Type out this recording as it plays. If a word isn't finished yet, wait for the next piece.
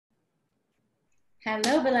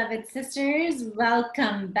Hello, beloved sisters.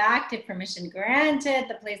 Welcome back to Permission Granted,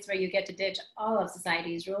 the place where you get to ditch all of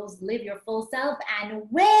society's rules, live your full self, and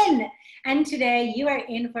win. And today you are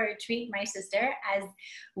in for a treat, my sister, as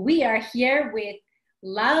we are here with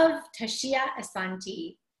Love TaShia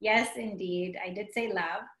Asanti. Yes, indeed, I did say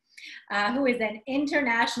love. Who is an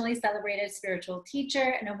internationally celebrated spiritual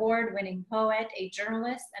teacher, an award-winning poet, a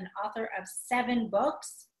journalist, and author of 7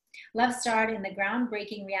 books. Love starred in the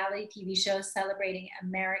groundbreaking reality TV show celebrating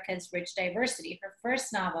America's rich diversity. Her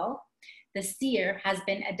first novel, The Seer, has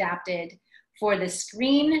been adapted for the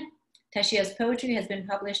screen. TaShia's poetry has been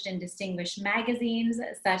published in distinguished magazines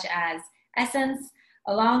such as Essence,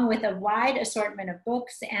 along with a wide assortment of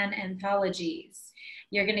books and anthologies.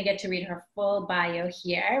 You're going to get to read her full bio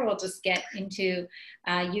here. We'll just get into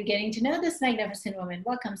you getting to know this magnificent woman.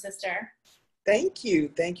 Welcome, sister. Thank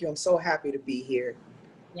you. Thank you. I'm so happy to be here.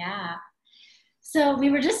 Yeah. So we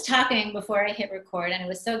were just talking before I hit record, and it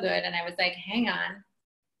was so good. And I was like, hang on,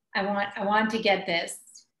 I want to get this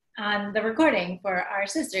on the recording for our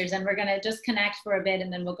sisters. And we're going to just connect for a bit,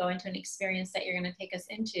 and then we'll go into an experience that you're going to take us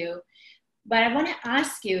into. But I want to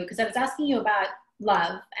ask you, because I was asking you about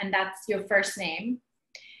Love, and that's your first name.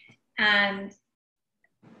 And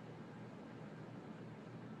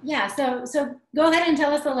yeah, so go ahead and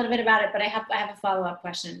tell us a little bit about it, but I have a follow-up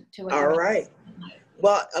question to what. All right.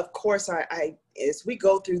 Well, of course, as we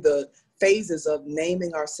go through the phases of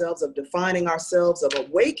naming ourselves, of defining ourselves, of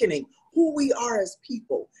awakening who we are as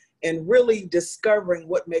people, and really discovering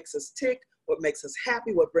what makes us tick, what makes us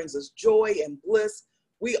happy, what brings us joy and bliss,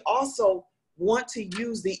 we also want to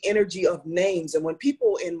use the energy of names. And when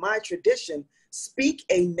people in my tradition speak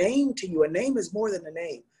a name to you, a name is more than a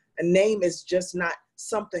name. A name is just not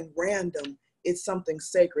something random. It's something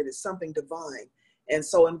sacred. It's something divine. And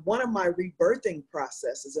so in one of my rebirthing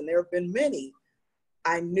processes, and there have been many,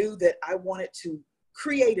 I knew that I wanted to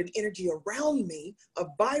create an energy around me, a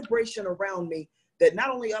vibration around me that not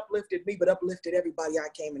only uplifted me, but uplifted everybody I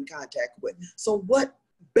came in contact with. So what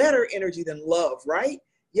better energy than love, right?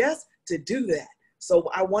 Yes, to do that. So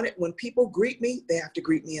I wanted, when people greet me, they have to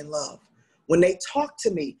greet me in love. When they talk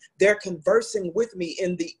to me, they're conversing with me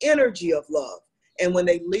in the energy of love. And when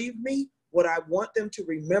they leave me, what I want them to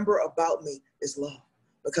remember about me is love,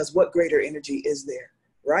 because what greater energy is there,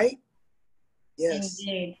 right? Yes.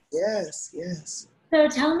 Indeed. Yes, yes. So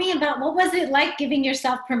tell me about, what was it like giving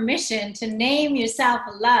yourself permission to name yourself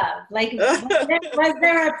Love? Like, was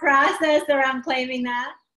there a process around claiming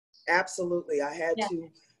that? Absolutely. I had to,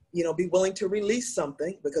 be willing to release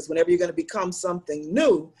something, because whenever you're going to become something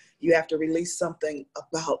new, you have to release something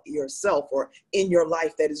about yourself or in your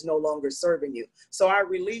life that is no longer serving you. So I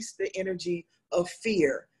released the energy of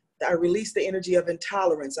fear. I released the energy of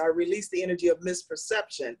intolerance. I released the energy of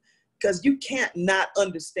misperception, because you can't not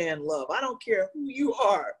understand love. I don't care who you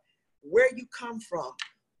are, where you come from,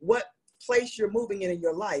 what place you're moving in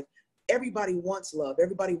your life. Everybody wants love.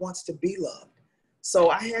 Everybody wants to be loved. So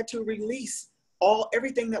I had to release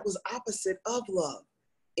everything that was opposite of love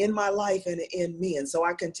in my life and in me. And so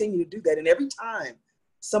I continue to do that. And every time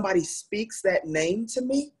somebody speaks that name to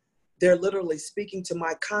me, they're literally speaking to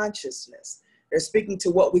my consciousness. They're speaking to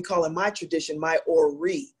what we call in my tradition, my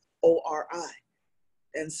Ori, O-R-I.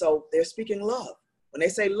 And so they're speaking love. When they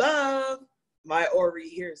say love, my Ori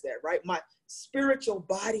hears that, right? My spiritual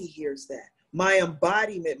body hears that. My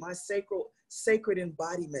embodiment, my sacred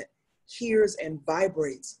embodiment hears and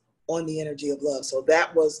vibrates on the energy of love. So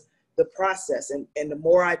that was the process. And the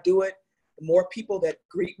more I do it, the more people that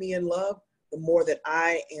greet me in love, the more that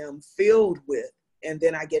I am filled with. And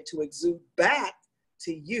then I get to exude back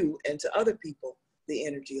to you and to other people the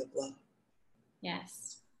energy of love.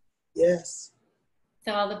 Yes. Yes.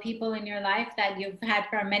 So all the people in your life that you've had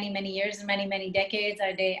for many, many years and many, many decades,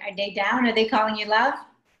 are they down? Are they calling you Love?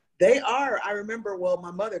 They are. I remember,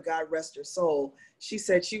 my mother, God rest her soul, she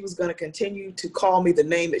said she was going to continue to call me the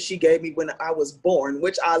name that she gave me when I was born,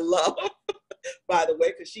 which I love, by the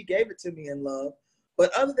way, because she gave it to me in love.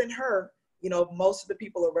 But other than her, most of the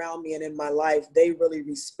people around me and in my life, they really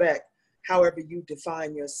respect however you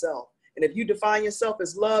define yourself. And if you define yourself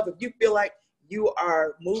as love, if you feel like you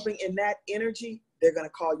are moving in that energy, they're going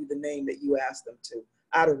to call you the name that you asked them to,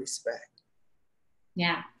 out of respect.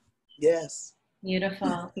 Yeah. Yes.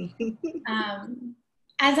 Beautiful.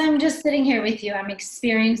 As I'm just sitting here with you, I'm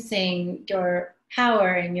experiencing your power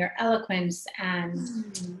and your eloquence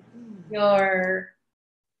and your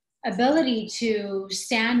ability to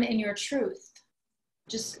stand in your truth,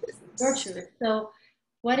 just your truth. So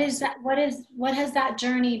what is that? What has that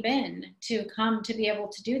journey been to come to be able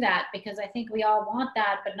to do that? Because I think we all want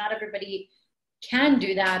that, but not everybody can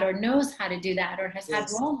do that or knows how to do that or has had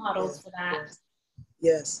role models for that.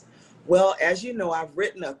 Yes. Well, as you know, I've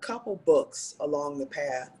written a couple books along the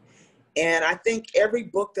path. And I think every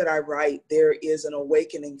book that I write, there is an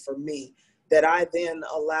awakening for me that I then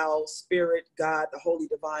allow spirit, God, the holy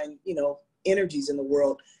divine, energies in the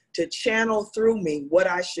world to channel through me what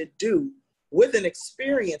I should do with an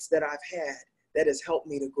experience that I've had that has helped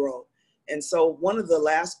me to grow. And so one of the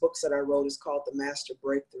last books that I wrote is called The Master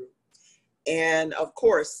Breakthrough. And of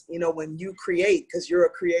course, when you create, because you're a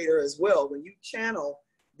creator as well, when you channel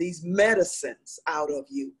these medicines out of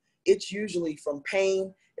you, it's usually from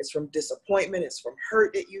pain, it's from disappointment, it's from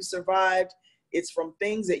hurt that you survived, it's from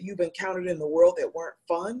things that you've encountered in the world that weren't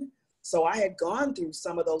fun. So I had gone through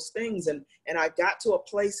some of those things, and I got to a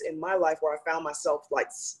place in my life where I found myself like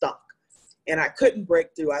stuck and I couldn't break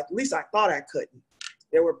through. At least I thought I couldn't.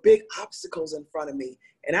 There were big obstacles in front of me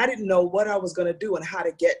and I didn't know what I was going to do and how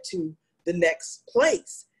to get to the next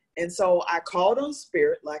place. And so I called on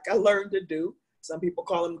spirit like I learned to do. Some people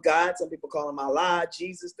call him God, some people call him Allah,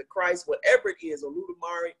 Jesus, the Christ, whatever it is,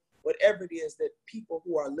 Oludumare, whatever it is that people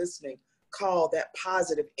who are listening call that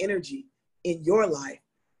positive energy in your life.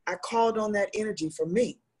 I called on that energy for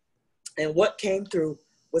me. And what came through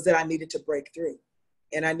was that I needed to break through.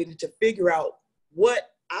 And I needed to figure out what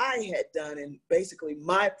I had done and basically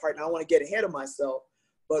my part. And I want to get ahead of myself,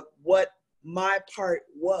 but what my part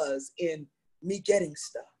was in me getting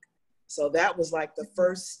stuck. So that was like the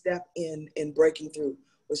first step in breaking through,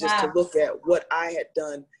 was just to look at what I had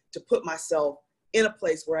done to put myself in a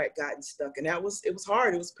place where I had gotten stuck. And it was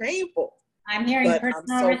hard. It was painful. I'm hearing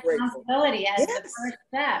personal responsibility as the first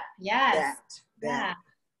step. Yes. That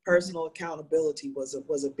personal accountability was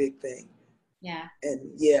a big thing. Yeah.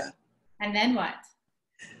 And And then what?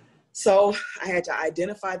 So I had to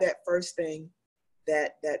identify that first thing,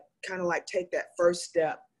 that kind of like take that first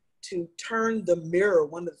step to turn the mirror.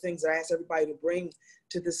 One of the things that I asked everybody to bring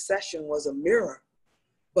to this session was a mirror,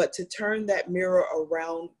 but to turn that mirror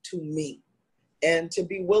around to me and to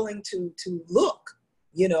be willing to look,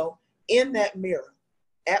 in that mirror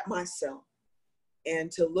at myself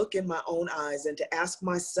and to look in my own eyes and to ask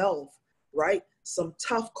myself, right, some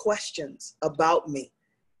tough questions about me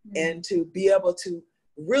and to be able to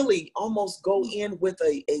really almost go in with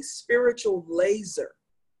a spiritual laser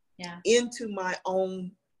into my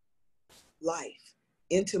own life,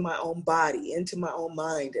 into my own body, into my own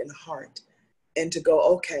mind and heart, and to go,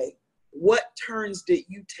 okay, what turns did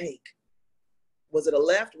you take? Was it a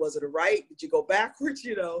left? Was it a right? Did you go backwards?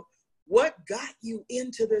 What got you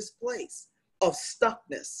into this place of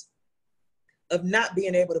stuckness, of not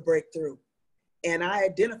being able to break through? And I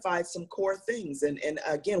identified some core things. And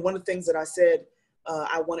again, one of the things that I said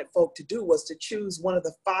I wanted folk to do was to choose one of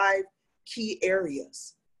the 5 key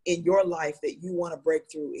areas in your life that you want to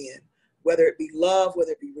break through in, whether it be love,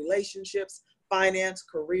 whether it be relationships, finance,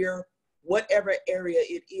 career, whatever area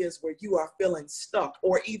it is where you are feeling stuck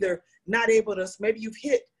or either not able to, maybe you've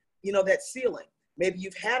hit, that ceiling. Maybe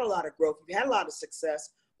you've had a lot of growth, you've had a lot of success,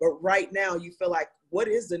 but right now you feel like, what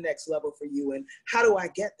is the next level for you and how do I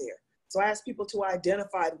get there? So I asked people to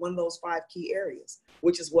identify one of those 5 key areas,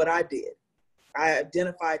 which is what I did. I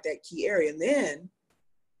identified that key area. And then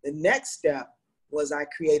the next step was I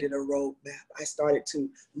created a roadmap. I started to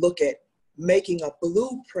look at making a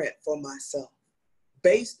blueprint for myself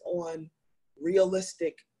based on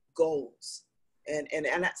realistic goals. And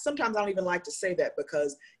sometimes I don't even like to say that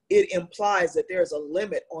because it implies that there's a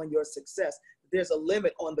limit on your success. There's a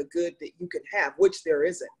limit on the good that you can have, which there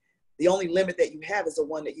isn't. The only limit that you have is the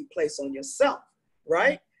one that you place on yourself,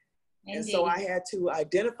 right? Indeed. And so I had to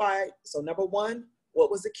identify, so number 1,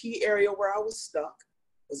 what was the key area where I was stuck?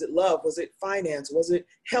 Was it love? Was it finance? Was it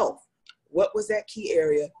health? What was that key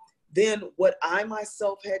area? Then what I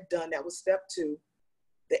myself had done, that was step 2,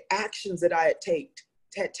 the actions that I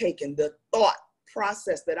had taken, the thought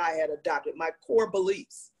process that I had adopted, my core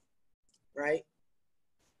beliefs, right?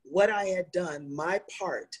 What I had done, my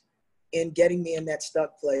part in getting me in that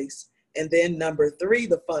stuck place. And then number 3,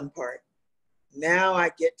 the fun part. Now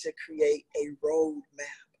I get to create a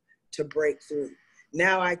roadmap to break through.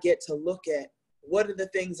 Now I get to look at what are the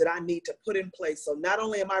things that I need to put in place. So not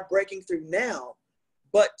only am I breaking through now,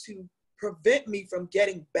 but to prevent me from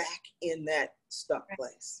getting back in that stuck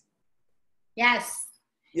place. Yes.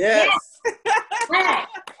 Yes. Yes.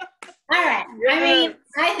 All right. Yes. I mean,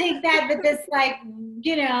 I think that with this,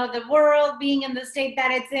 the world being in the state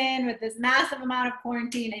that it's in with this massive amount of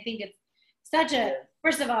quarantine, I think it's such a,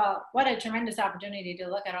 first of all, what a tremendous opportunity to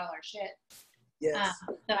look at all our shit. Yes.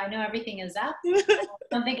 So I know everything is up. I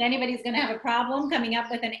don't think anybody's going to have a problem coming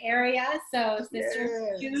up with an area. So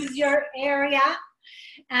sisters, choose your area.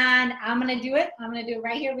 And I'm going to do it. I'm going to do it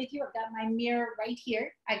right here with you. I've got my mirror right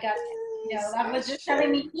here. I got Love was just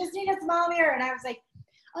telling me, you just need a small mirror. And I was like,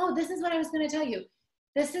 oh, this is what I was going to tell you.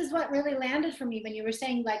 This is what really landed for me when you were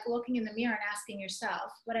saying, like, looking in the mirror and asking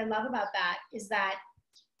yourself. What I love about that is that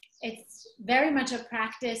it's very much a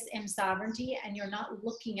practice in sovereignty, and you're not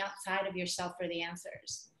looking outside of yourself for the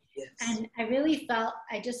answers. Yes. And I really felt,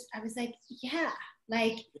 I was like, yeah,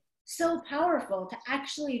 like, so powerful to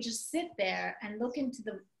actually just sit there and look into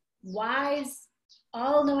the wise,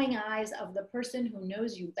 all-knowing eyes of the person who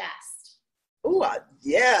knows you best. Oh,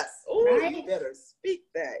 yes. Oh, right? You better speak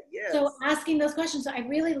that. Yes. So asking those questions. So I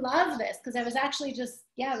really love this, because I was actually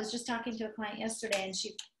I was just talking to a client yesterday, and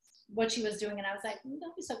what she was doing, and I was like,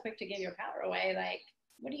 don't be so quick to give your power away. Like,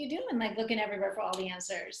 what are you doing? Like, looking everywhere for all the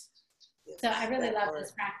answers. Yes, so I really love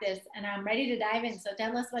this practice, and I'm ready to dive in. So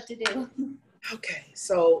tell us what to do. Okay.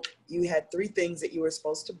 So you had 3 things that you were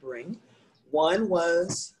supposed to bring. One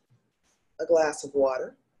was a glass of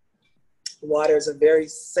water. Water is a very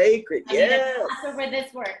sacred, yes. That's where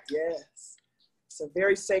this works. Yes. It's a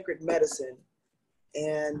very sacred medicine,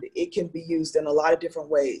 and it can be used in a lot of different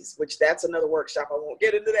ways, which that's another workshop. I won't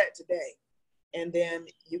get into that today. And then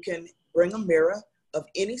you can bring a mirror of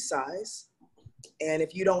any size. And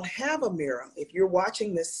if you don't have a mirror, if you're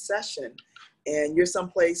watching this session and you're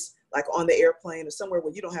someplace like on the airplane or somewhere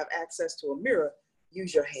where you don't have access to a mirror,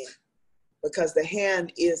 use your hand, because the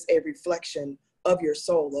hand is a reflection of your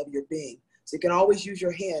soul, of your being. So you can always use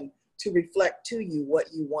your hand to reflect to you what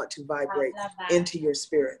you want to vibrate into your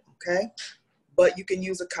spirit, okay? But you can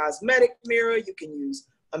use a cosmetic mirror. You can use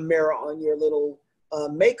a mirror on your little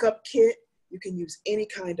makeup kit. You can use any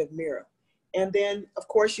kind of mirror. And then, of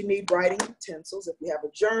course, you need writing utensils. If you have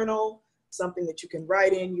a journal, something that you can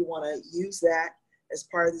write in, you want to use that as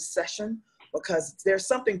part of this session, because there's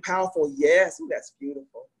something powerful. Yes, ooh, that's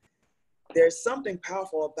beautiful. There's something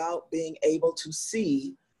powerful about being able to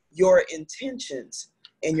see your intentions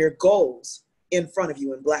and your goals in front of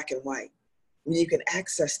you in black and white. And you can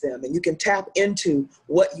access them, and you can tap into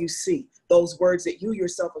what you see, those words that you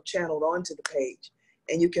yourself have channeled onto the page.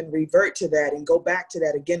 And you can revert to that and go back to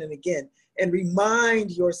that again and again, and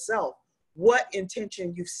remind yourself what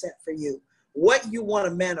intention you've set for you, what you want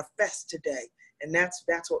to manifest today. And that's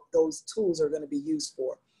what those tools are going to be used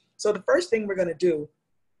for. So the first thing we're going to do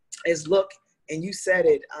is look, and you said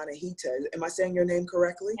it, Anahita. Am I saying your name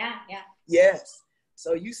correctly? Yeah. Yes.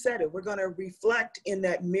 So you said it. We're going to reflect in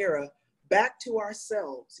that mirror back to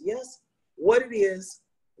ourselves. Yes, what it is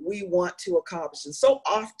we want to accomplish. And so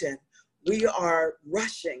often we are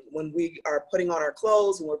rushing when we are putting on our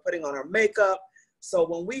clothes, when we're putting on our makeup. So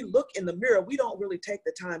when we look in the mirror, we don't really take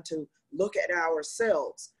the time to look at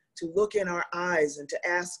ourselves, to look in our eyes, and to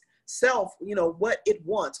ask self, what it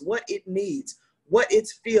wants, what it needs, what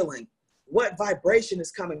it's feeling, what vibration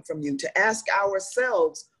is coming from you, to ask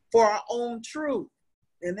ourselves for our own truth.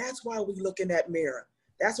 And that's why we look in that mirror.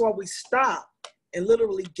 That's why we stop and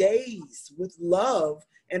literally gaze with love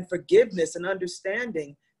and forgiveness and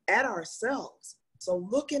understanding at ourselves. So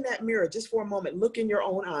look in that mirror just for a moment. Look in your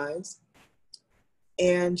own eyes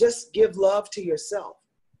and just give love to yourself.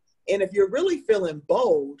 And if you're really feeling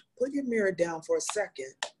bold, put your mirror down for a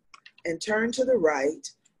second and turn to the right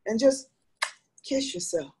and just kiss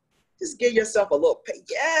yourself. Just give yourself a little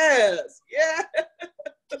yes.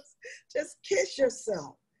 Just kiss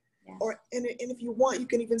yourself. Yeah. And if you want, you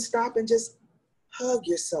can even stop and just hug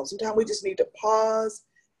yourself. Sometimes we just need to pause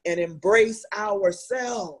and embrace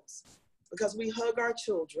ourselves, because we hug our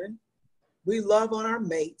children, we love on our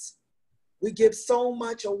mates, we give so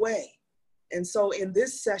much away. And so in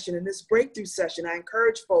this session, in this breakthrough session, I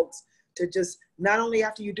encourage folks to just, not only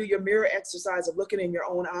after you do your mirror exercise of looking in your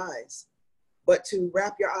own eyes, but to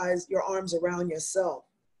wrap your arms around yourself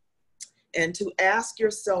and to ask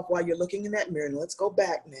yourself while you're looking in that mirror, and let's go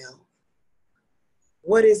back now,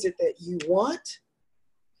 what is it that you want?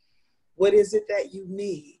 What is it that you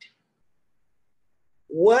need?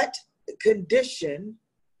 What condition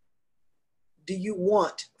do you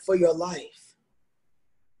want for your life?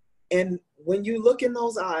 And when you look in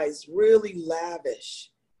those eyes, really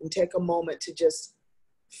lavish and take a moment to just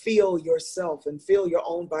feel yourself and feel your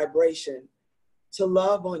own vibration, to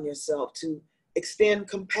love on yourself, to extend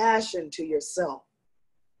compassion to yourself,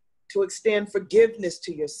 to extend forgiveness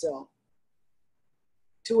to yourself,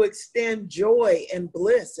 to extend joy and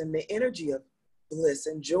bliss and the energy of bliss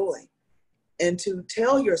and joy, and to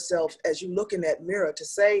tell yourself as you look in that mirror to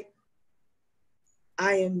say,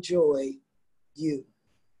 I enjoy you.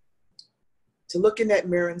 To look in that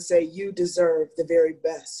mirror and say, you deserve the very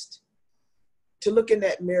best. To look in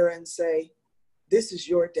that mirror and say, this is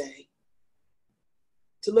your day.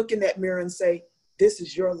 To look in that mirror and say, this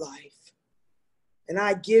is your life. And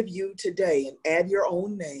I give you today, and add your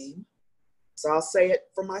own name, So I'll say it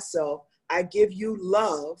for myself. I give you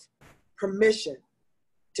love, permission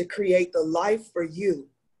to create the life for you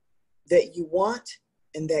that you want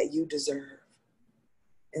and that you deserve.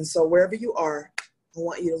 And so wherever you are, I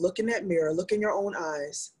want you to look in that mirror, look in your own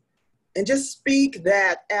eyes, and just speak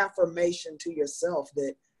that affirmation to yourself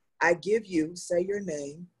that I give you, say your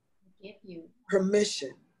name, give you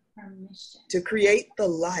permission to create the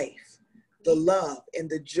life, the love, and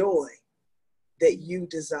the joy that you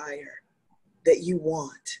desire, that you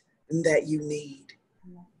want, and that you need.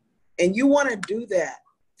 And you want to do that,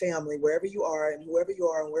 family, wherever you are and whoever you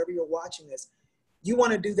are and wherever you're watching this, you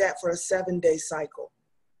want to do that for a 7-day cycle.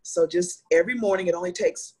 So just every morning, it only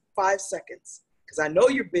takes 5 seconds, because I know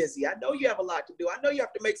you're busy. I know you have a lot to do. I know you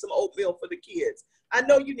have to make some oatmeal for the kids. I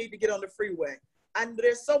know you need to get on the freeway. And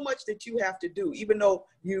there's so much that you have to do, even though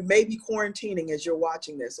you may be quarantining as you're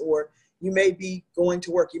watching this, or you may be going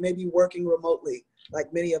to work. You may be working remotely,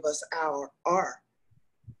 like many of us are.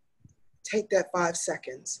 Take that 5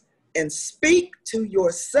 seconds and speak to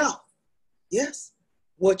yourself, yes,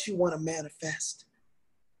 what you want to manifest.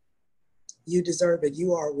 You deserve it.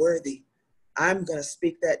 You are worthy. I'm going to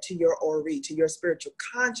speak that to your Ori, to your spiritual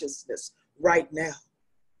consciousness right now.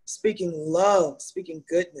 Speaking love, speaking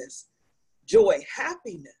goodness, joy,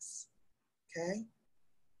 happiness, okay?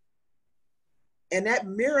 And that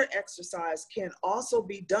mirror exercise can also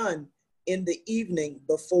be done in the evening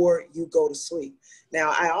before you go to sleep.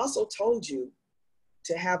 Now, I also told you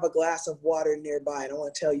to have a glass of water nearby, and I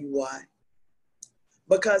want to tell you why.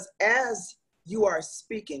 Because as you are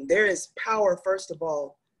speaking, there is power, first of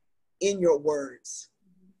all, in your words.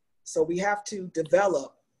 So we have to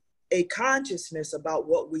develop a consciousness about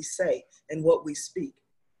what we say and what we speak.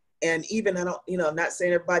 And even, I'm not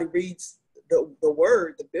saying everybody reads the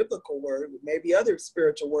word, the biblical word, maybe other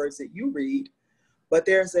spiritual words that you read, but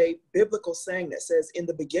there's a biblical saying that says, in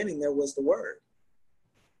the beginning, there was the word.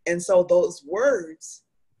 And so those words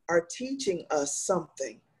are teaching us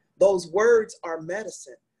something. Those words are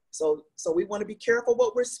medicine. So we want to be careful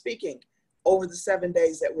what we're speaking over the 7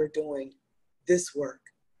 days that we're doing this work.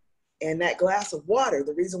 And that glass of water,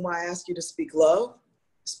 the reason why I ask you to speak love,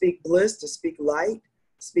 speak bliss, to speak light,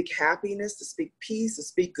 speak happiness, to speak peace, to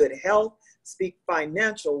speak good health, speak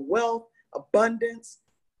financial wealth, abundance.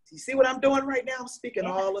 You see what I'm doing right now? I'm speaking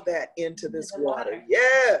all of that into this water.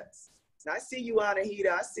 Yes. And I see you,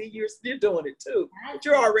 Anahita. I see you're doing it too. But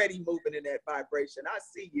you're already moving in that vibration. I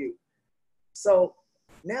see you. So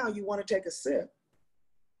now you want to take a sip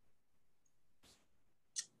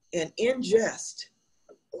and ingest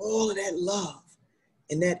all of that love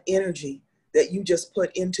and that energy that you just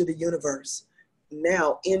put into the universe,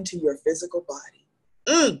 now into your physical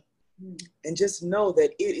body. And just know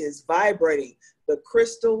that it is vibrating. The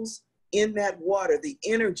crystals in that water, the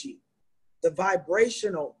energy, the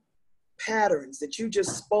vibrational patterns that you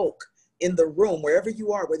just spoke in the room, wherever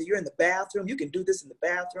you are, whether you're in the bathroom, you can do this in the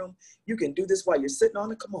bathroom. You can do this while you're sitting on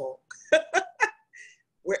the commode.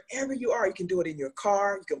 Wherever you are, you can do it in your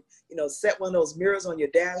car. You can, set one of those mirrors on your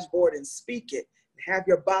dashboard and speak it. And have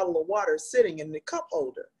your bottle of water sitting in the cup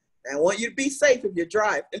holder. And I want you to be safe if you're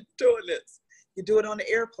driving doing this. You do it on the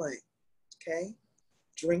airplane, okay?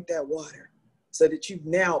 Drink that water so that you've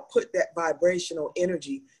now put that vibrational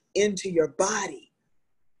energy into your body,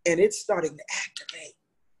 and it's starting to activate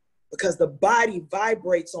because the body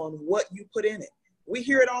vibrates on what you put in it. We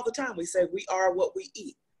hear it all the time. We say we are what we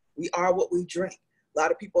eat. We are what we drink. A lot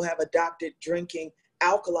of people have adopted drinking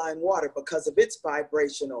alkaline water because of its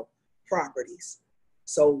vibrational properties.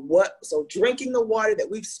 So drinking the water that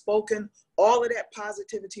we've spoken, all of that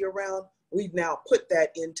positivity around, we've now put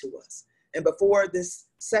that into us. And before this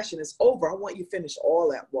session is over, I want you to finish all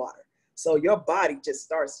that water. So your body just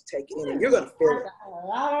starts to take it in and you're going to feel it. A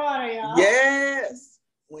lot of water, y'all. Yes.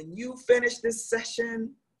 When you finish this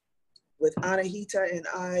session with Anahita and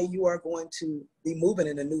I, you are going to be moving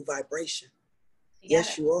in a new vibration.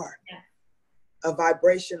 Yes, you are. Yeah. A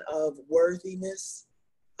vibration of worthiness,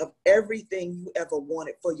 of everything you ever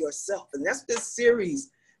wanted for yourself. And that's this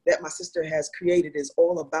series that my sister has created is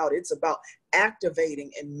all about. It's about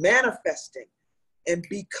activating and manifesting and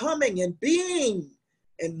becoming and being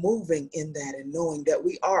and moving in that and knowing that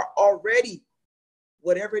we are already,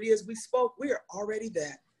 whatever it is we spoke, we are already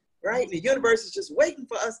that, right? And the universe is just waiting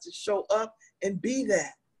for us to show up and be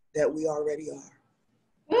that we already are.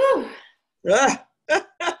 Woo. Ah.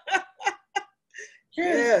 Truth.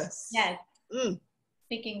 Yes. Yes.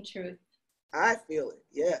 Speaking truth. I feel it.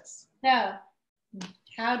 Yes. So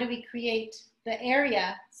how do we create the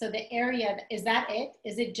area? So the area, is that it?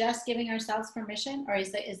 Is it just giving ourselves permission, or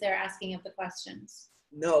is there asking of the questions?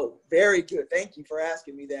 No, very good. Thank you for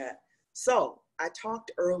asking me that. So I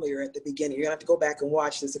talked earlier at the beginning, you're gonna have to go back and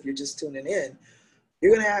watch this if you're just tuning in.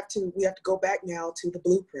 We have to go back now to the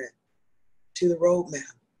blueprint, to the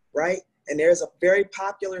roadmap, right? And there's a very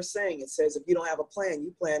popular saying, it says, if you don't have a plan,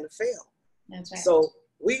 you plan to fail. That's right. So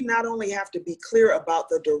we not only have to be clear about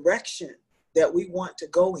the direction that we want to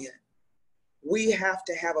go in, we have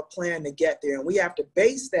to have a plan to get there. And we have to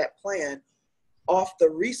base that plan off the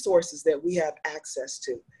resources that we have access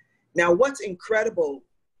to. Now, what's incredible,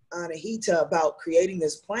 Anahita, about creating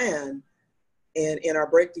this plan in our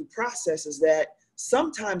breakthrough process is that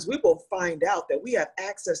sometimes we will find out that we have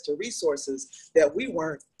access to resources that we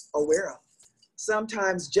weren't aware of.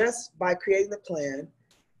 Sometimes just by creating the plan,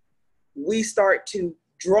 we start to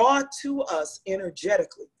draw to us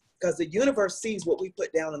energetically, because the universe sees what we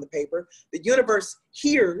put down on the paper. The universe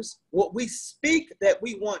hears what we speak that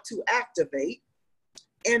we want to activate,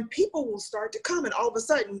 and people will start to come. And all of a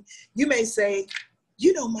sudden, you may say,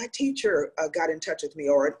 you know, my teacher got in touch with me,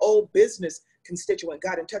 or an old business constituent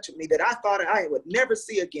got in touch with me that I thought I would never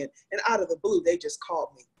see again. And out of the blue, they just called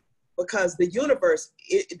me. Because the universe,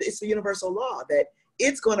 it's the universal law that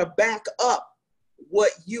it's going to back up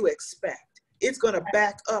what you expect. It's going to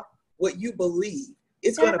back up what you believe.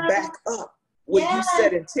 It's going to back up what you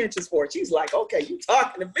set intentions for. She's like, okay, you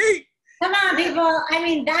talking to me. Come on, people. I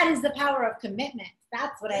mean, that is the power of commitment.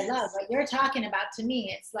 That's what I love. What you're talking about to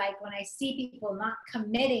me, it's like when I see people not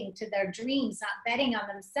committing to their dreams, not betting on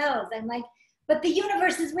themselves, I'm like, but the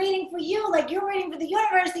universe is waiting for you. Like, you're waiting for the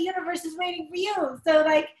universe is waiting for you. So,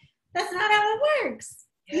 like, that's not how it works.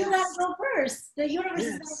 Yes. You let go first. The universe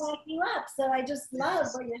is going to back you up. So I just love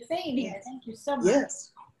what you're saying here. Thank you so much.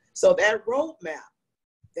 Yes. So that roadmap,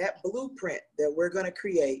 that blueprint that we're going to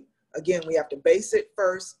create, again, we have to base it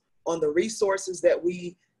first on the resources that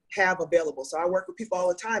we have available. So I work with people all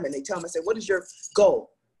the time, and they tell me, I say, what is your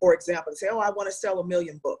goal? For example, they say, oh, I want to sell 1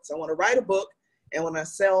 million books. I want to write a book. And when I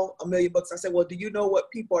sell 1 million books, I say, well, do you know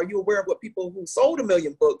are you aware of what people who sold 1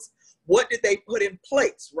 million books, what did they put in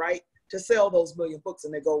place, right, to sell those 1 million books?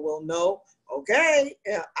 And they go, well, no. Okay.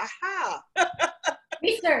 Yeah. Aha.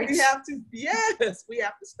 Research. We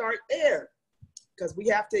have to start there, because we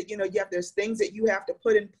have to, there's things that you have to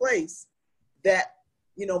put in place that,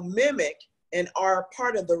 mimic and are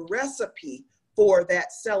part of the recipe for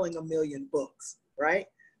that selling 1 million books, right?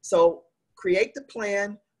 So create the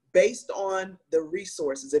plan based on the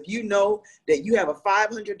resources. If you know that you have a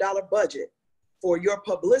 $500 budget for your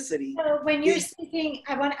publicity. So when you're speaking,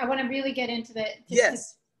 I want to really get into the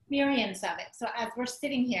experience of it. So as we're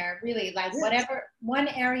sitting here, really, like whatever one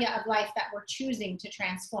area of life that we're choosing to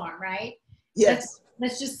transform, right? Yes.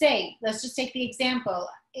 Let's just take the example,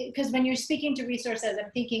 because when you're speaking to resources, I'm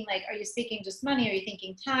thinking like, are you speaking just money? Are you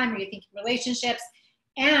thinking time? Are you thinking relationships?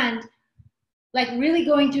 And like really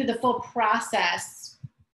going through the full process.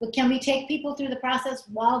 But can we take people through the process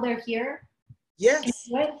while they're here? Yes,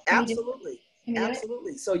 absolutely.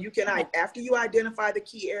 Absolutely. So you can, after you identify the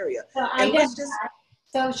key area. So and let's just,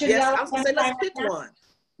 so should I was going to say, let's pick one.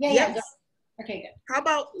 Yeah. Okay, good. How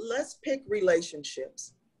about let's pick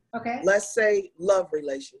relationships? Okay. Let's say love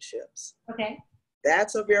relationships. Okay.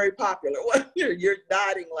 That's a very popular one. You're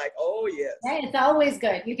nodding like, oh, yes. Right, it's always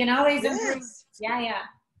good. You can always improve. Yeah.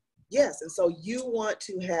 Yes, and so you want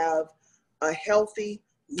to have a healthy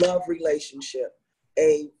love relationship,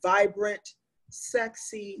 a vibrant,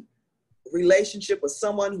 sexy relationship with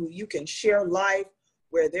someone who you can share life,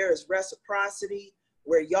 where there is reciprocity,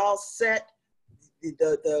 where y'all set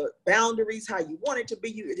the boundaries how you want it to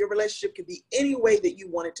be. Your relationship can be any way that you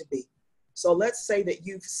want it to be. So let's say that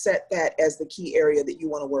you've set that as the key area that you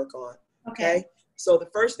want to work on. Okay. So the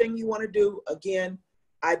first thing you want to do, again,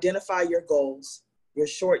 identify your goals, your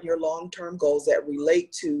short and your long-term goals that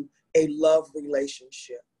relate to a love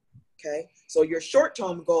relationship. Okay. So your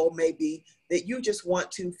short-term goal may be that you just want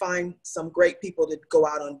to find some great people to go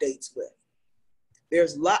out on dates with.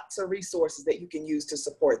 There's lots of resources that you can use to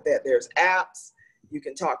support that. There's apps. You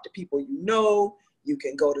can talk to people you know. You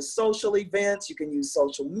can go to social events. You can use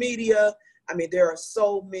social media. I mean, there are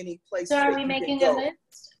so many places. So are we making a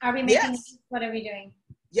list? Are we making, what are we doing?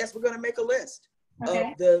 Yes, we're going to make a list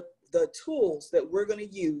of the tools that we're going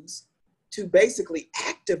to use to basically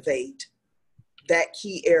activate that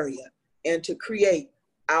key area and to create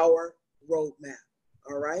our roadmap.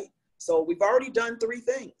 All right. So we've already done 3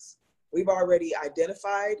 things. We've already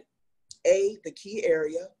identified the key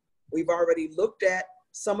area. We've already looked at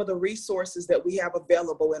some of the resources that we have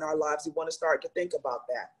available in our lives. We want to start to think about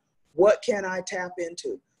that. What can I tap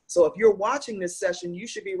into? So if you're watching this session, you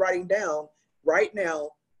should be writing down right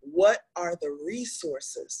now, what are the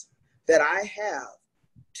resources that I have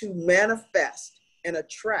to manifest and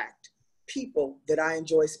attract people that I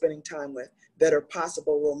enjoy spending time with, that are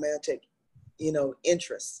possible romantic,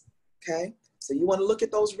 interests. Okay. So you want to look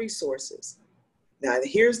at those resources. Now,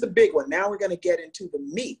 here's the big one. Now we're going to get into the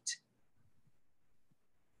meat.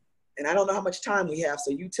 And I don't know how much time we have,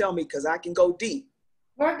 so you tell me, because I can go deep.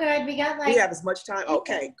 We're good. We have as much time.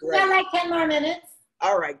 Okay, great. We got like 10 more minutes.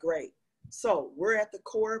 All right, great. So we're at the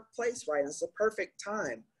core place, right? It's a perfect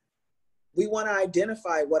time. We want to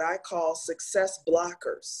identify what I call success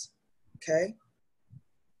blockers, okay?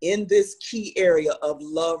 In this key area of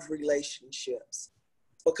love relationships.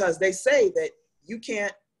 Because they say that you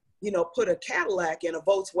can't, put a Cadillac in a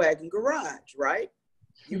Volkswagen garage, right?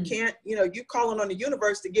 You can't, you calling on the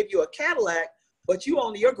universe to give you a Cadillac, but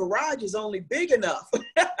your garage is only big enough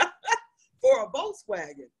for a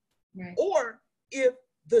Volkswagen. Right. Or if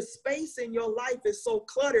the space in your life is so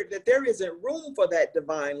cluttered that there isn't room for that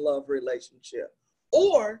divine love relationship,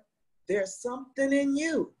 or there's something in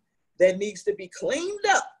you that needs to be cleaned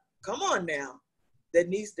up. Come on now. That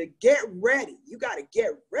needs to get ready. You got to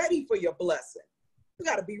get ready for your blessing. You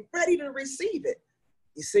got to be ready to receive it.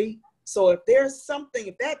 You see? So if there's something,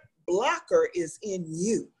 if that blocker is in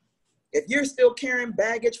you, if you're still carrying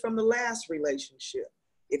baggage from the last relationship,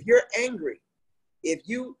 if you're angry, if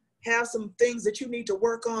you have some things that you need to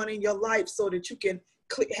work on in your life so that you can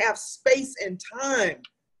have space and time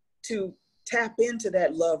to tap into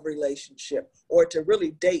that love relationship or to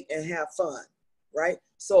really date and have fun, right?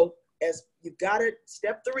 So as you got it,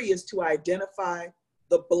 step 3 is to identify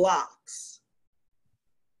the blocks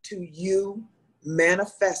to you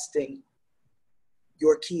manifesting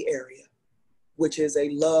your key area, which is a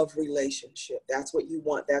love relationship. That's what you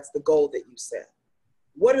want. That's the goal that you set.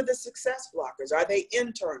 What are the success blockers? Are they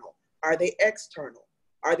internal? Are they external?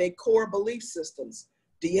 Are they core belief systems?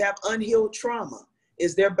 Do you have unhealed trauma?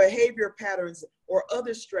 Is there behavior patterns or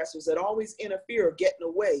other stressors that always interfere or get in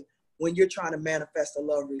the way when you're trying to manifest a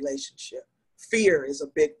love relationship? Fear is a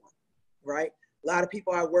big one, right? A lot of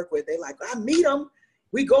people I work with, they like, I meet them.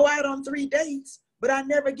 We go out on 3 dates, but I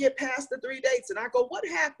never get past the 3 dates. And I go, what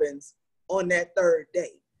happens on that 3rd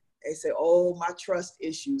date? They say, oh, my trust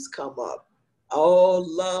issues come up. Oh,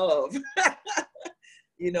 love.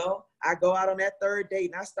 I go out on that 3rd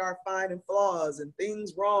date and I start finding flaws and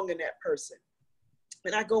things wrong in that person.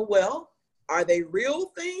 And I go, well, are they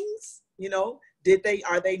real things?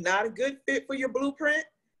 Are they not a good fit for your blueprint?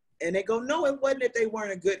 And they go, no, it wasn't that they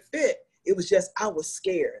weren't a good fit. It was just, I was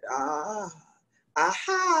scared.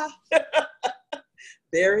 Aha.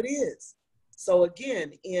 There it is. So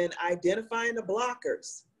again, in identifying the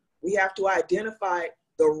blockers, we have to identify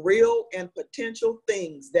the real and potential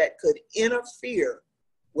things that could interfere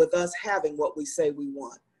with us having what we say we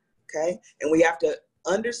want, okay? And we have to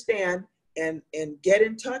understand and get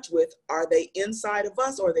in touch with, are they inside of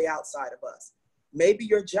us or are they outside of us? Maybe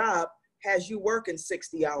your job has you working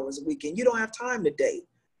 60 hours a week and you don't have time to date.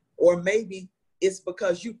 Or maybe it's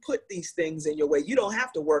because you put these things in your way. You don't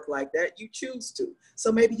have to work like that. You choose to.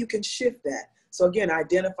 So maybe you can shift that. So again,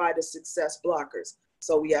 identify the success blockers.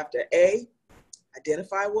 So we have to A,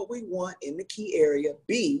 identify what we want in the key area.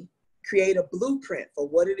 B, create a blueprint for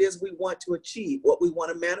what it is we want to achieve, what we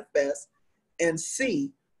want to manifest. And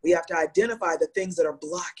C, we have to identify the things that are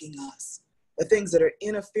blocking us, the things that are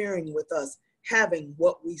interfering with us having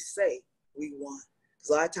what we say we want. Because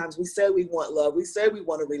a lot of times we say we want love, we say we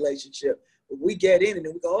want a relationship, but we get in it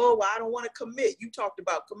and we go, oh, well, I don't want to commit. You talked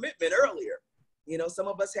about commitment earlier. Some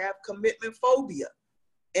of us have commitment phobia.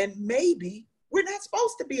 And maybe we're not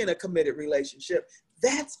supposed to be in a committed relationship.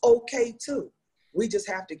 That's okay too. We just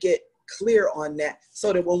have to get clear on that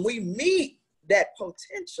so that when we meet that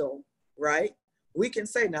potential, right, we can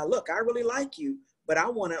say, now look, I really like you, but I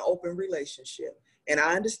want an open relationship. And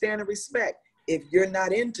I understand and respect if you're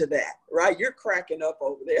not into that, right? You're cracking up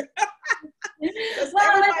over there. Well,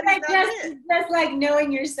 it's just like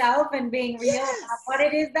knowing yourself and being real about what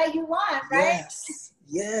it is that you want, right?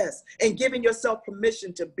 Yes. And giving yourself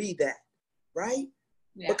permission to be that, right?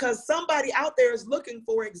 Yeah. Because somebody out there is looking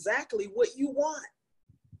for exactly what you want.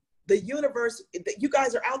 The universe, you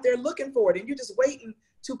guys are out there looking for it and you're just waiting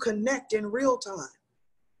to connect in real time.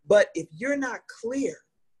 But if you're not clear,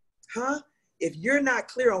 if you're not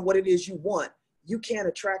clear on what it is you want, you can't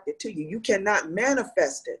attract it to you. You cannot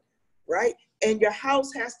manifest it, right? And your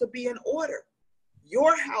house has to be in order.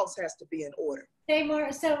 Your house has to be in order. Say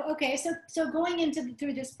more. So, okay. So going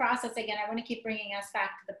through this process again, I want to keep bringing us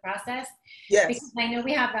back to the process. Yes. Because I know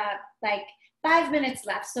we have like 5 minutes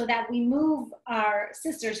left so that we move our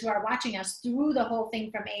sisters who are watching us through the whole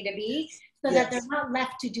thing from A to B so that they're not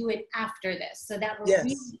left to do it after this. So that we're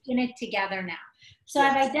really in it together now. So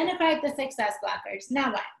I've identified the success blockers.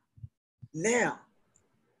 Now what? Now,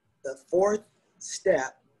 the 4th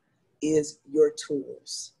step is your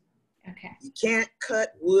tools. Okay. You can't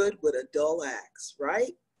cut wood with a dull axe,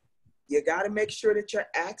 right? You got to make sure that your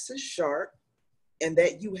axe is sharp and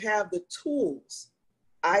that you have the tools,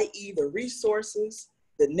 i.e. the resources,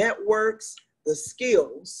 the networks, the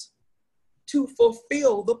skills to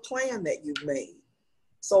fulfill the plan that you've made.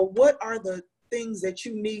 So what are the things that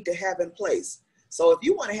you need to have in place? So if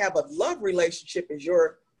you want to have a love relationship as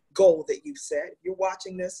your goal that you've set, you're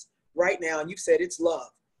watching this right now and you've said it's love.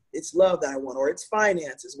 It's love that I want, or it's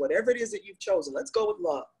finances, whatever it is that you've chosen. Let's go with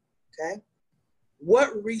love, okay?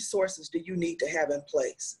 What resources do you need to have in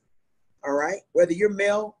place? All right, whether you're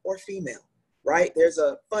male or female, right? There's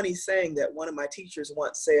a funny saying that one of my teachers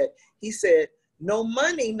once said. He said, no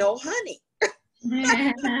money, no honey.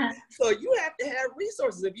 So you have to have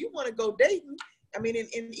resources. If you want to go dating, I mean,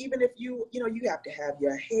 and even if you have to have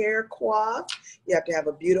your hair coiffed, you have to have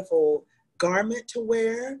a beautiful garment to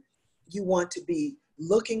wear. You want to be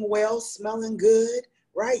looking well, smelling good,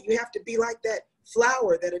 right? You have to be like that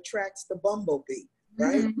flower that attracts the bumblebee,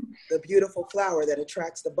 right? The beautiful flower that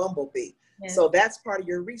attracts the bumblebee. Yes. So that's part of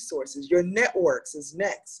your resources. Your networks is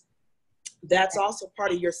next. That's also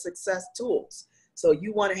part of your success tools. So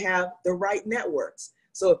you want to have the right networks.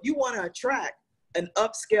 So if you want to attract an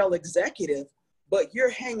upscale executive, but you're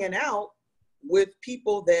hanging out with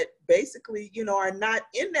people that basically, are not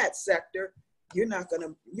in that sector, you're not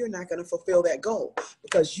gonna fulfill that goal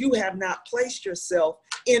because you have not placed yourself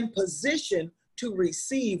in position to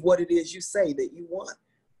receive what it is you say that you want.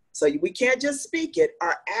 So we can't just speak it.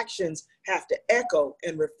 Our actions have to echo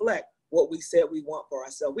and reflect what we said we want for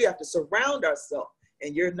ourselves. We have to surround ourselves,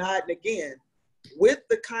 and you're nodding again, with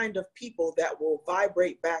the kind of people that will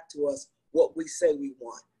vibrate back to us what we say we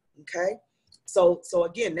want, okay? So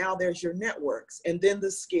again, now there's your networks and then the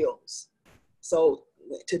skills. So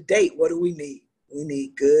to date, what do we need? We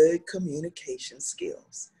need good communication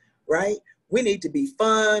skills, right? We need to be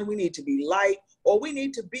fun, we need to be light, or we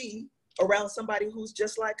need to be around somebody who's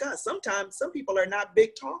just like us. Sometimes some people are not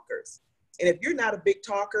big talkers. And if you're not a big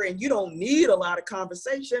talker and you don't need a lot of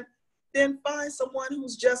conversation, then find someone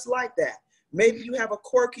who's just like that. Maybe you have a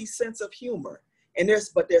quirky sense of humor.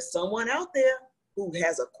 But there's someone out there who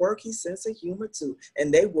has a quirky sense of humor too,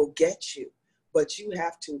 and they will get you. But you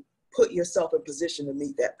have to put yourself in position to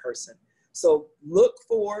meet that person. So look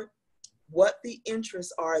for what the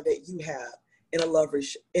interests are that you have in a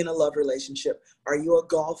love relationship. Are you a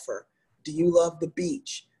golfer? Do you love the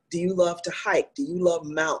beach? Do you love to hike? Do you love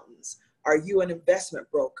mountains? Are you an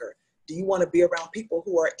investment broker? Do you want to be around people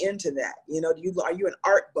who are into that? Are you an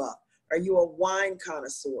art buff? Are you a wine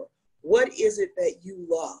connoisseur? What is it that you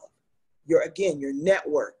love? Your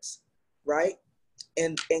networks, right?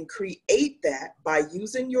 And create that by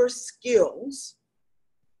using your skills.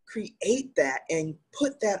 Create that and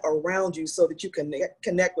put that around you so that you can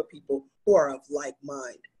connect with people who are of like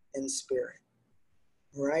mind and spirit.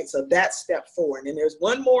 All right, so that's step 4. And then there's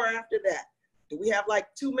one more after that. Do we have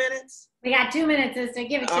like 2 minutes? We got 2 minutes, sister.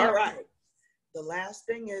 Give it to us. All right. The last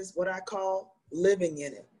thing is what I call living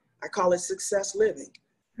in it. I call it success living.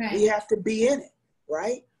 Right. We have to be in it,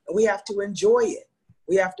 right? And we have to enjoy it.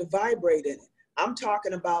 We have to vibrate in it. I'm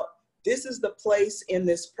talking about this is the place in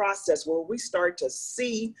this process where we start to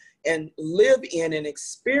see and live in and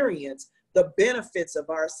experience the benefits of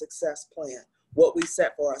our success plan, what we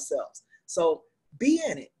set for ourselves. So be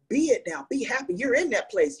in it, be it now, be happy. You're in that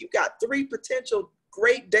place. You've got 3 potential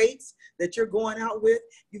great dates that you're going out with.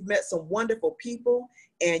 You've met some wonderful people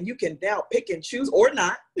and you can now pick and choose or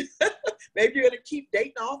not. Maybe you're going to keep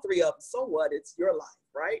dating all 3 of them. So what? It's your life,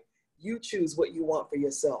 right? You choose what you want for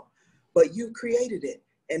yourself, but you created it.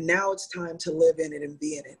 And now it's time to live in it and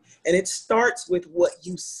be in it. And it starts with what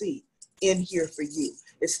you see in here for you.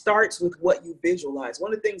 It starts with what you visualize.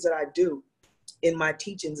 One of the things that I do in my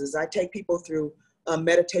teachings is I take people through a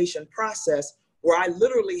meditation process where I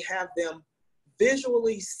literally have them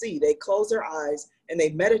visually see. They close their eyes and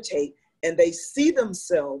they meditate and they see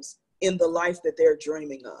themselves in the life that they're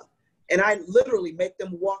dreaming of. And I literally make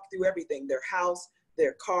them walk through everything, their house,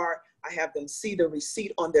 their car. I have them see the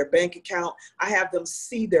receipt on their bank account. I have them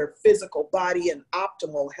see their physical body and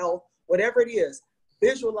optimal health, whatever it is.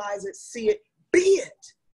 Visualize it, see it, be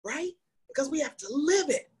it, right? Because we have to live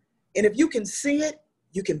it. And if you can see it,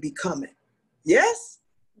 you can become it. Yes?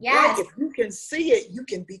 Yes. Right? If you can see it, you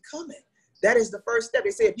can become it. That is the first step. They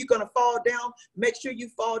say if you're going to fall down, make sure you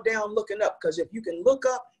fall down looking up, because if you can look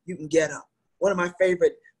up, you can get up. One of my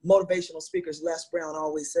favorite motivational speakers, Les Brown,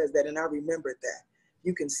 always says that, and I remembered that.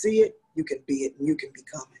 You can see it, you can be it, and you can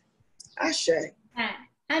become it. Ashe.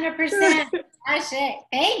 100%. Ashe.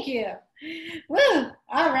 Thank you. Woo.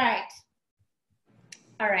 All right.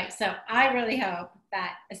 So I really hope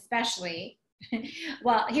that especially,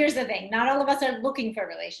 well, here's the thing. Not all of us are looking for a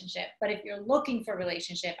relationship, but if you're looking for a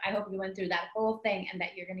relationship, I hope you went through that whole thing and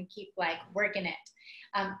that you're going to keep like working it.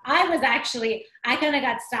 I kind of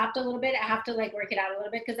got stopped a little bit. I have to like work it out a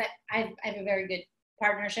little bit because I have a very good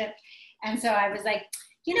partnership. And so I was like,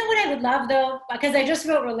 you know what I would love though? Because I just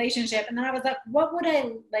wrote relationship. And then I was like, what would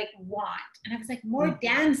I like want? And I was like, more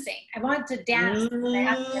dancing. I want to dance. I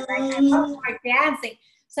want more dancing.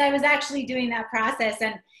 So I was actually doing that process.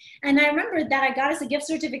 And I remember that I got us a gift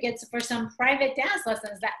certificate for some private dance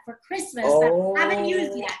lessons that for Christmas that I haven't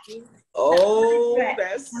used yet. Oh,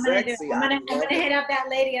 that's sexy. I'm gonna hit up that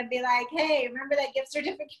lady and be like, hey, remember that gift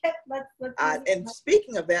certificate? And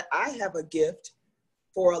speaking of that, I have a gift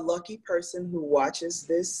for a lucky person who watches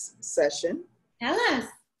this session. Tell us.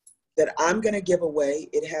 That I'm going to give away.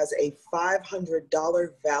 It has a $500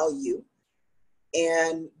 value.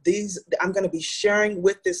 And I'm going to be sharing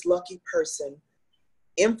with this lucky person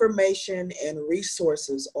information and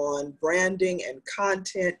resources on branding and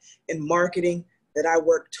content and marketing that I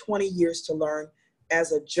worked 20 years to learn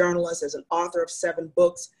as a journalist, as an author of 7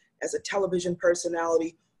 books, as a television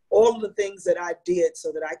personality, all of the things that I did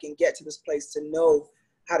so that I can get to this place to know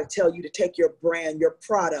how to tell you to take your brand, your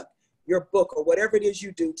product, your book, or whatever it is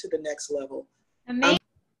you do to the next level.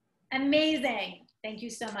 Amazing. Thank you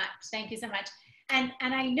so much. Thank you so much. And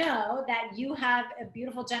I know that you have a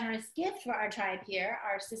beautiful, generous gift for our tribe here,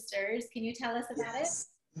 our sisters. Can you tell us about it?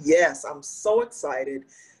 Yes, I'm so excited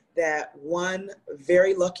that one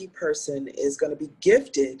very lucky person is going to be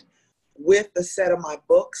gifted with a set of my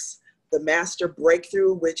books, The Master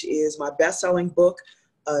Breakthrough, which is my best-selling book,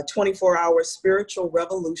 24-Hour Spiritual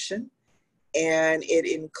Revolution. And it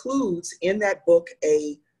includes in that book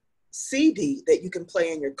a CD that you can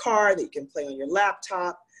play in your car, that you can play on your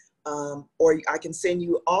laptop, or I can send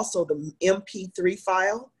you also the MP3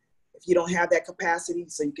 file if you don't have that capacity,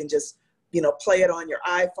 so you can just, play it on your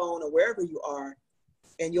iPhone or wherever you are,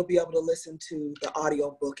 and you'll be able to listen to the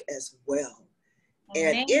audio book as well.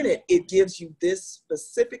 And in it, it gives you this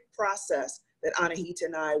specific process that Anahita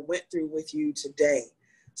and I went through with you today.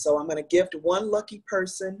 So I'm going to gift one lucky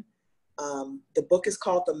person. The book is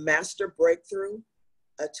called The Master Breakthrough,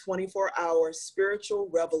 a 24-hour spiritual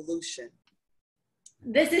revolution.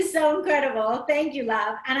 This is so incredible. Thank you,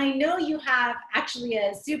 love. And I know you have actually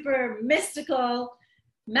a super mystical,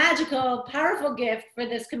 magical, powerful gift for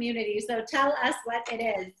this community. So tell us what it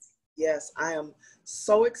is. Yes, I am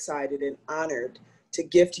so excited and honored to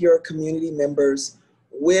gift your community members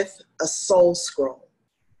with a soul scroll.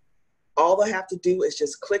 All they have to do is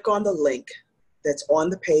just click on the link that's on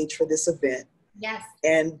the page for this event. Yes.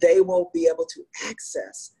 And they will be able to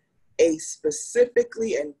access a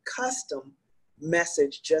specifically and custom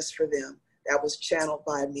message just for them that was channeled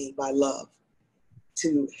by me, by love,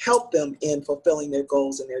 to help them in fulfilling their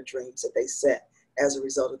goals and their dreams that they set as a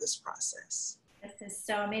result of this process. This is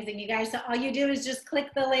so amazing, you guys. So all you do is just click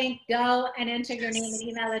the link, go and enter your name and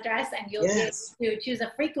email address, and you'll be able to choose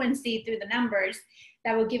a frequency through the numbers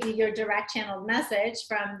that will give you your direct channeled message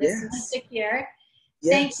from this mystic here.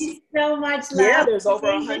 Thank you so much, love. Yeah, there's over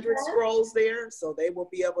 100 scrolls there, so they will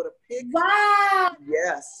be able to pick. Wow.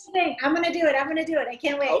 Yes. I'm going to do it. I'm going to do it. I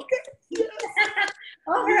can't wait. Okay. Yes.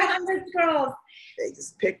 Over 100 scrolls. They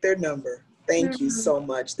just pick their number. Thank you so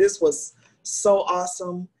much. This was so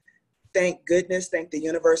awesome. Thank goodness. Thank the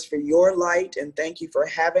universe for your light, and thank you for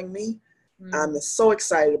having me. I'm so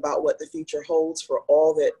excited about what the future holds for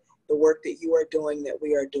all that the work that you are doing, that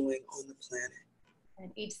we are doing on the planet.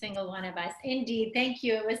 And each single one of us. Indeed. Thank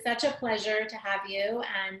you. It was such a pleasure to have you.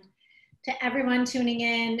 And to everyone tuning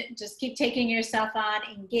in, just keep taking yourself on,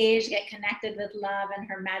 engage, get connected with love and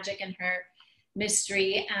her magic and her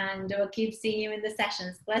mystery. And we'll keep seeing you in the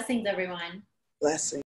sessions. Blessings, everyone. Blessings.